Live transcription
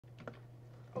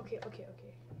Okay.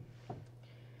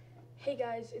 Hey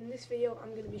guys, in this video I'm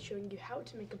going to be showing you how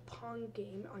to make a Pong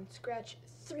game on Scratch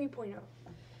 3.0.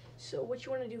 So what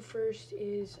you want to do first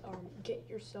is get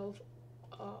yourself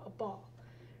a ball,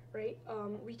 right?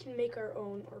 We can make our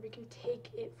own, or we can take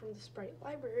it from the sprite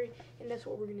library, and that's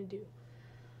what we're going to do.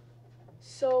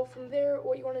 So from there,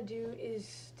 what you want to do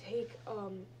is take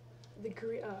one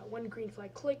green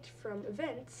flag clicked from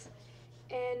events,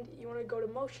 and you want to go to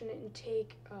motion and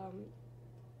take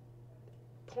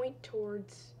point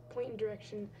in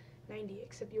direction 90,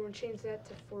 except you want to change that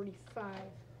to 45.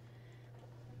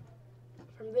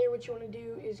 From there, what you want to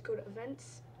do is go to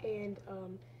events and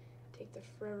take the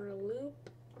forever loop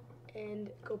and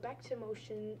go back to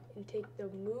motion and take the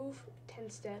move 10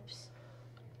 steps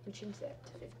and change that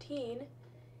to 15.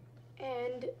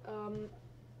 And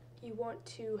you want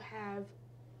to have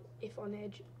if on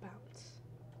edge bounce.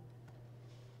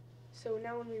 So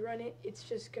now when we run it, it's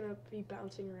just gonna be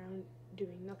bouncing around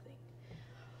doing nothing.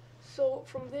 So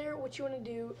from there, what you want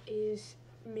to do is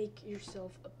make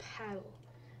yourself a paddle.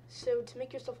 So to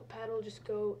make yourself a paddle, just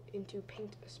go into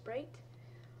paint a sprite.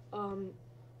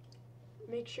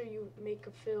 Make sure you make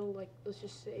a fill, like let's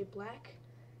just say black,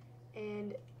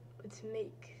 and let's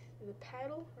make the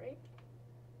paddle, right?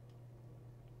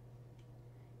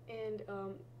 And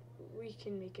we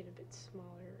can make it a bit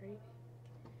smaller, right?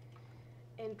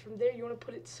 And from there, you want to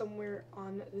put it somewhere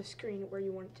on the screen where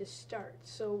you want it to start.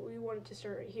 So we want it to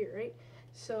start right here, right?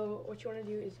 So what you want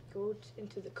to do is go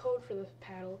into the code for the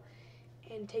paddle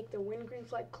and take the when green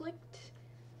flag clicked,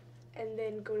 and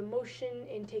then go to motion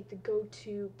and take the go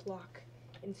to block.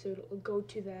 And so it'll go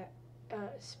to that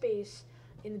space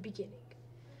in the beginning.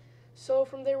 So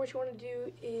from there, what you want to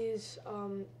do is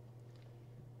go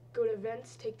to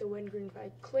events, take the when green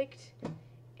flag clicked,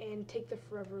 and take the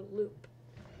forever loop.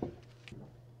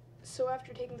 So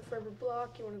after taking the forever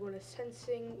block, you want to go to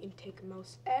sensing and take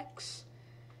mouse X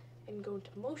and go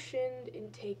to motion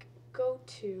and take go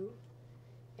to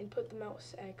and put the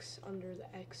mouse X under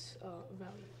the X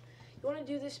value. You want to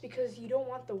do this because you don't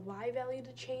want the Y value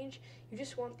to change, you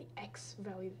just want the X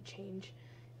value to change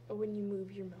when you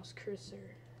move your mouse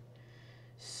cursor.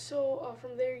 So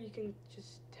from there, you can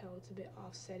just tell it's a bit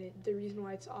offsetted. The reason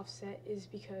why it's offset is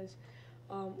because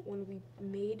when we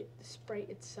made the sprite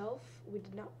itself, we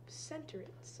did not center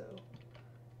it. So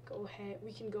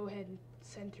we can go ahead and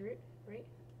center it, right?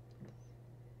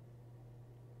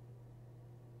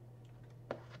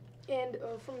 And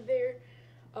from there,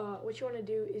 what you want to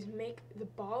do is make the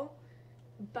ball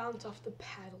bounce off the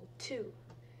paddle too.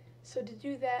 So to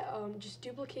do that, just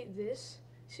duplicate this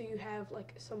so you have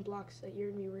like some blocks that you're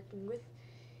going to be working with,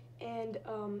 and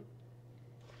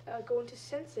go into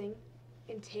sensing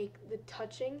and take the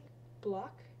touching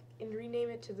block and rename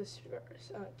it to the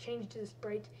change to the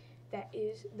sprite that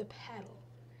is the paddle.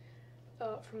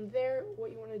 From there,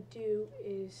 what you want to do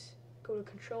is go to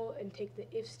control and take the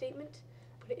if statement,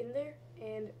 put it in there,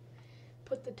 and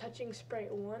put the touching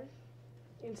sprite 1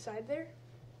 inside there.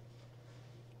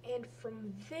 And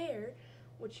from there,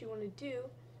 what you want to do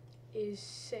is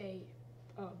say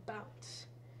bounce.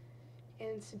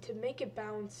 And so to make it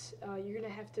bounce, you're going to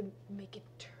have to make it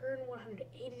turn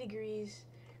 180 degrees,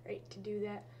 right? To do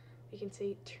that, we can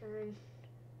say turn,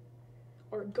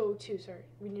 or go to, sorry.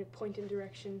 We need to point in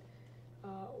direction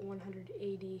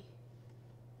 180,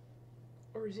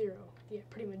 or 0. Yeah,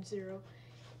 pretty much 0.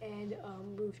 And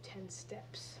move 10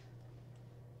 steps.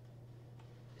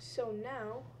 So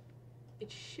now,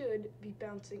 it should be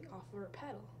bouncing off of our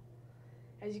paddle.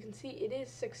 As you can see, it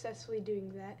is successfully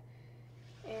doing that.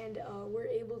 And we're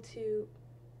able to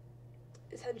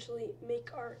essentially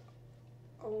make our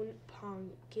own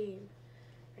Pong game.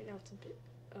 Right now it's a bit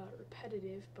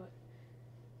repetitive, but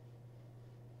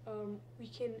we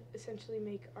can essentially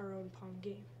make our own Pong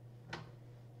game.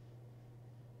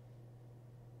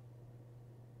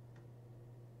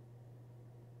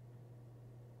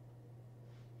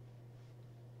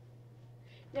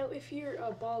 Now if your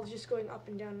ball is just going up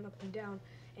and down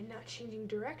and not changing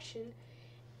direction,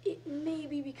 it may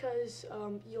be because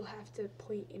you'll have to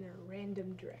point in a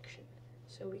random direction.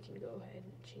 So we can go ahead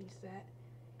and change that.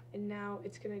 And now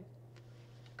it's going to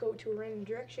go to a random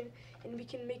direction, and we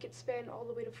can make it span all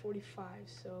the way to 45.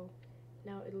 So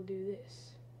now it'll do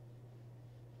this.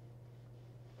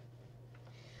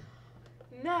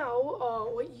 Now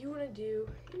what you want to do,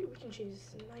 we can change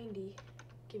this to 90,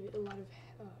 give it a lot of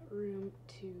room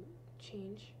to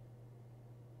change.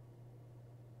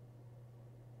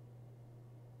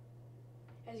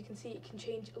 As you can see, it can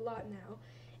change a lot now.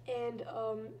 And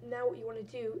now what you want to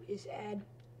do is add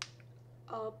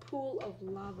a pool of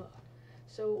lava.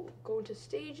 So go into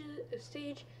stage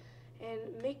and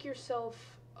make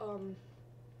yourself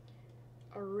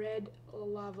a red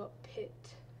lava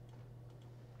pit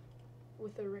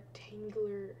with a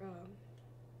rectangular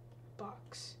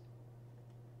box.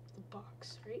 The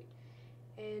box, right?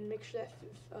 And make sure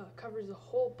that covers the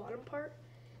whole bottom part.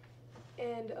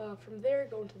 And from there,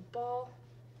 go into the ball,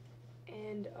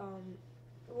 and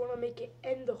we want to make it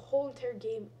end the whole entire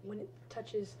game when it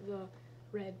touches the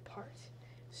red part.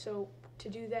 So to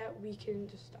do that, we can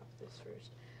just stop this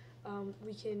first.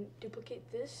 We can duplicate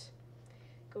this,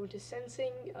 go into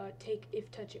sensing, take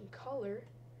if touching color,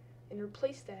 and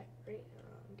replace that, right?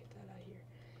 Get that out of here.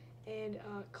 And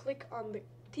click on the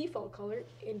default color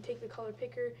and take the color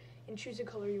picker and choose the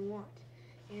color you want.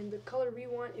 And the color we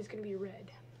want is going to be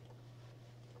red.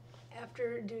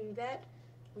 After doing that,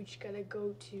 we just gotta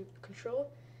go to control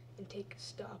and take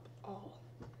stop all.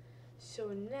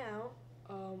 So now,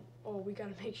 we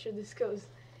gotta make sure this goes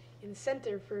in the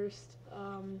center first.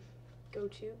 Go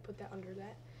to, put that under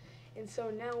that. And so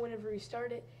now whenever we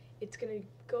start it, it's gonna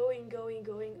going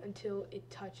until it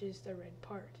touches the red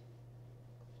part.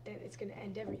 Then it's gonna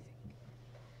end everything.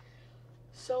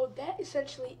 So that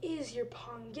essentially is your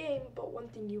Pong game, but one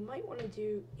thing you might wanna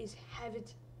do is have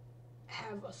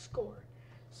a score.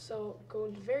 So go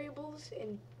into variables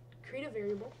and create a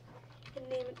variable and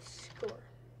name it score.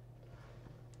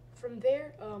 From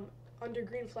there, under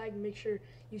green flag, make sure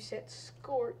you set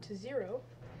score to 0.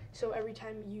 So every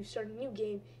time you start a new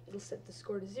game, it'll set the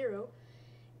score to 0.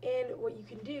 And what you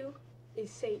can do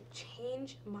is say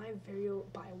change my variable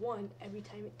by 1 every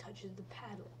time it touches the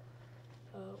paddle.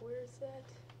 Where is that?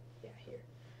 Yeah, here.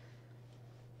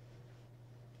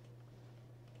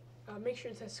 Make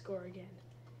sure it says score again.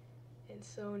 And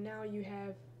so now you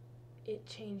have it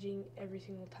changing every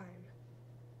single time.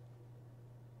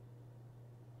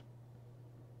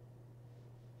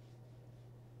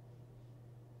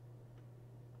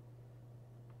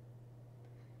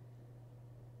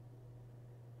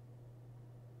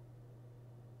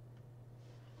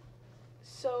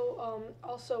 So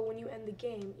also when you end the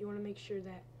game, you want to make sure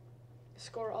that the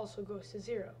score also goes to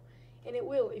 0. And it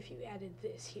will if you added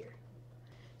this here.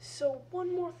 So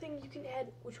one more thing you can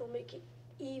add, which will make it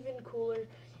even cooler,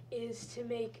 is to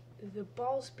make the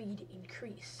ball speed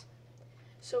increase.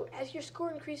 So as your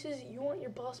score increases, you want your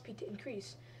ball speed to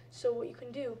increase. So what you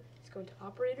can do is go into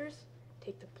operators,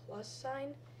 take the plus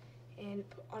sign, and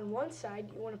on one side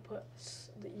you want to put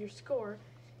your score,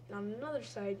 and on another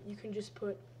side you can just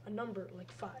put a number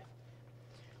like 5.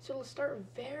 So it'll start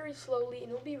very slowly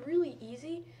and it'll be really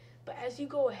easy, but as you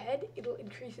go ahead, it'll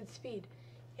increase its speed.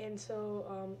 And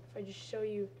so if I just show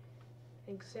you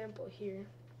an example here,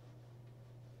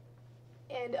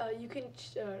 and you can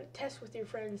test with your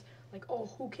friends, like,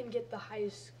 who can get the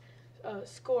highest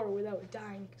score without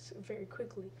dying very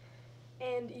quickly.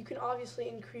 And you can obviously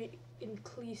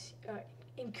increase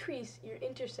your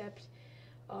intercept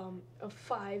of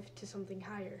 5 to something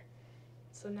higher.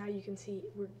 So now you can see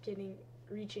we're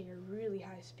reaching a really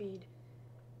high speed.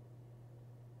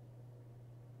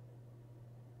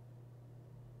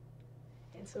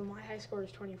 And so my high score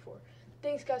is 24.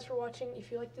 Thanks guys for watching.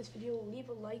 If you like this video, leave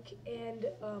a like and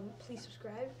please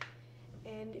subscribe.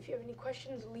 And if you have any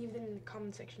questions, leave them in the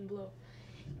comment section below.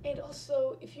 And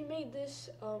also, if you made this,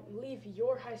 leave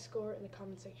your high score in the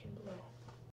comment section below.